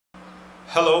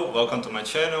Hello, welcome to my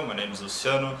channel. My name is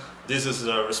Luciano. This is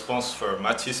a response for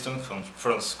Matt Easton from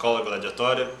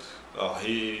Scholagladiatoria.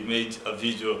 He made a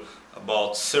video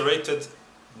about serrated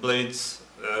blades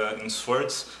in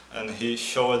swords, and he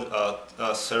showed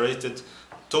a serrated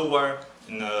tower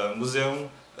in a museum,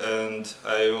 and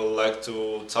I would like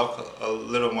to talk a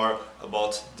little more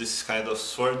about this kind of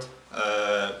sword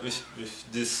with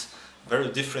this very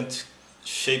different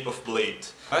shape of blade.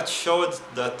 Matt showed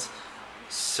that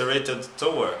serrated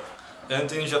tower,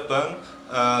 and in Japan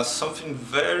something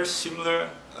very similar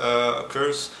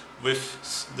occurs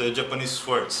with the Japanese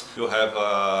swords. You have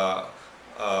a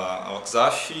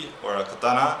wakizashi or a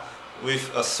katana with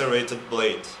a serrated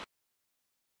blade.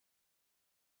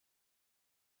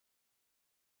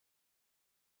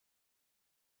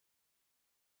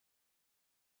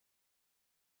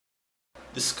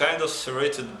 This kind of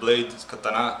serrated blade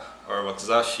katana or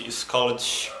wakizashi is called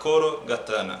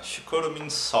Scholagatana. Shikoro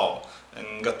means saw,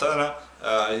 and gatana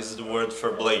is the word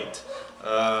for blade.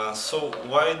 So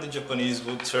why the Japanese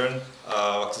would turn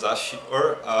wakizashi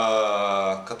or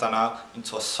katana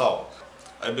into a saw?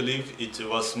 I believe it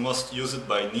was most used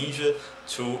by ninja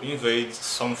to invade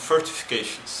some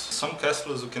fortifications. Some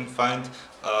castles you can find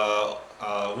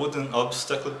a wooden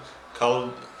obstacle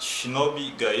called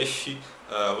shinobi gaeshi,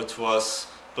 which was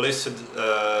placed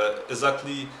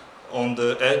exactly on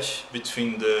the edge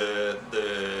between the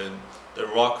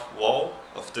rock wall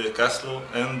of the castle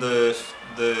and the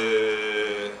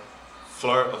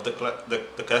floor of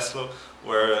the castle,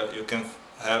 where you can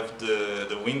have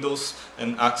the windows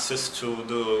and access to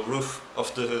the roof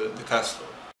of the castle.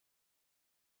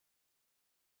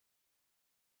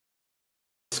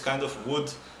 This kind of wood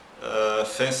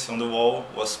fence on the wall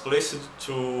was placed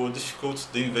to difficult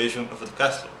the invasion of the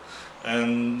castle,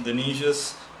 and the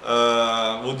ninjas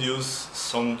would use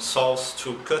some saws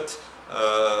to cut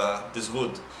this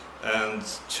wood and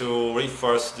to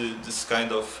reinforce this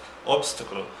kind of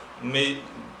obstacle.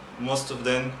 Most of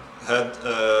them had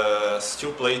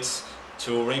steel plates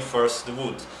to reinforce the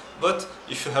wood. But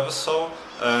if you have a saw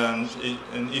and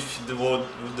if the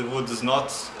wood is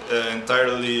not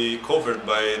entirely covered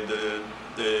by the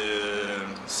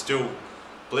steel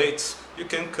plates, you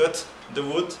can cut the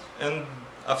wood and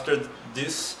after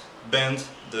this bend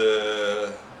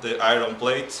the iron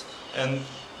plate and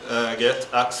get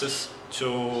access to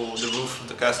the roof of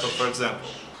the castle, for example.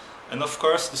 And of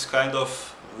course, this kind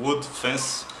of wood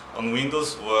fence on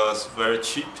windows was very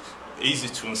cheap, easy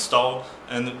to install,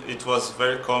 and it was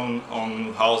very common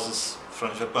on houses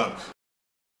from Japan.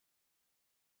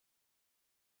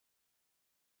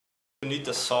 You need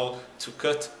a saw to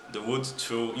cut the wood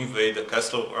to invade a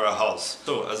castle or a house.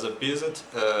 So as a peasant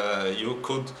you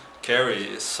could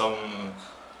carry some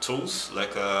tools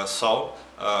like a saw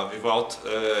without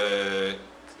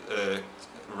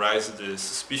raise the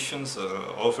suspicions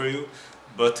over you,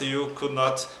 but you could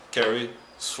not carry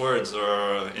swords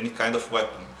or any kind of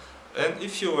weapon. And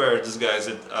if you were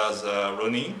disguised as a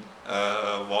ronin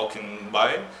walking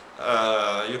by,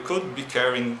 you could be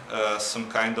carrying some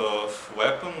kind of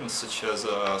weapon such as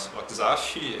a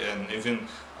wakizashi and even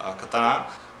a katana.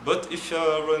 But if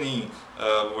a ronin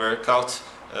were caught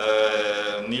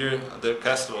near the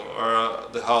castle or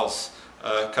the house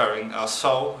carrying a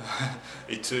saw,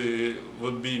 it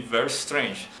would be very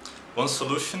strange. One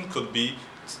solution could be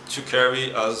to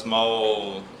carry a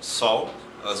small saw,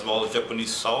 a small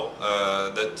Japanese saw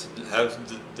that have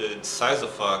the size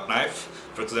of a knife.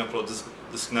 For example,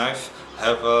 this knife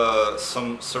have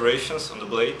some serrations on the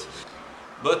blade,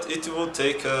 but it will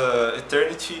take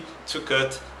eternity to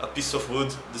cut a piece of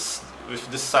wood with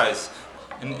this size.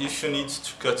 And if you need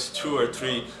to cut 2 or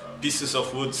 3 pieces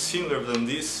of wood similar than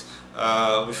this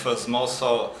with a small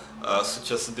saw, such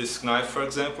as this knife, for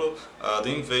example,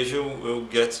 the invasion will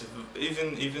get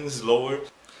even slower,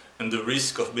 and the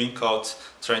risk of being caught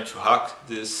trying to hack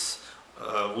this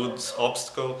wood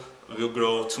obstacle will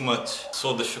grow too much.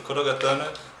 So the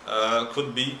Scholagatana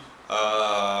could be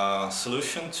a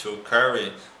solution to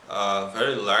carry a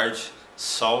very large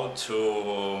saw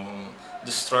to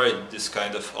destroy this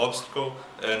kind of obstacle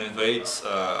and invade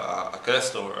a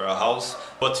castle or a house.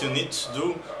 What you need to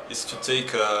do is to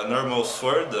take a normal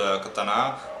sword, a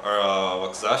katana or a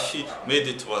wakizashi.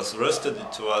 Maybe it was rusted,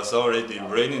 it was already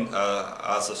raining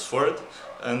as a sword,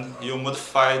 and you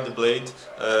modify the blade,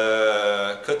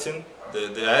 cutting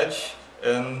the edge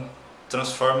and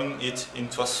transforming it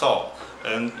into a saw.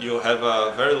 And you have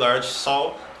a very large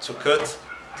saw to cut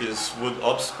this wood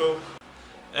obstacle.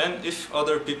 And if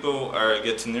other people are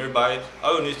getting nearby,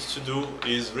 all you need to do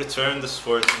is return the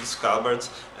sword to the scabbard,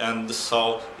 and the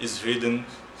saw is hidden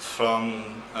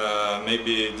from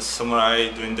maybe the samurai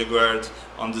doing the guard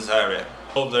on this area.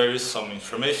 So there is some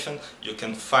information. You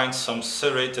can find some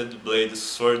serrated blade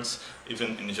swords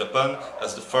even in Japan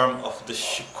as the form of the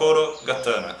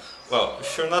Scholagladiatoria. Well,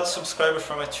 if you're not a subscriber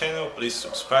for my channel, please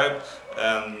subscribe,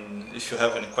 and if you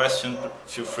have any question,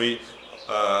 feel free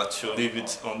to leave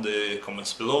it on the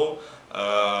comments below,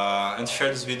 and share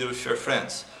this video with your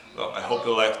friends. Well, I hope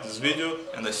you liked this video,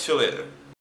 and I see you later.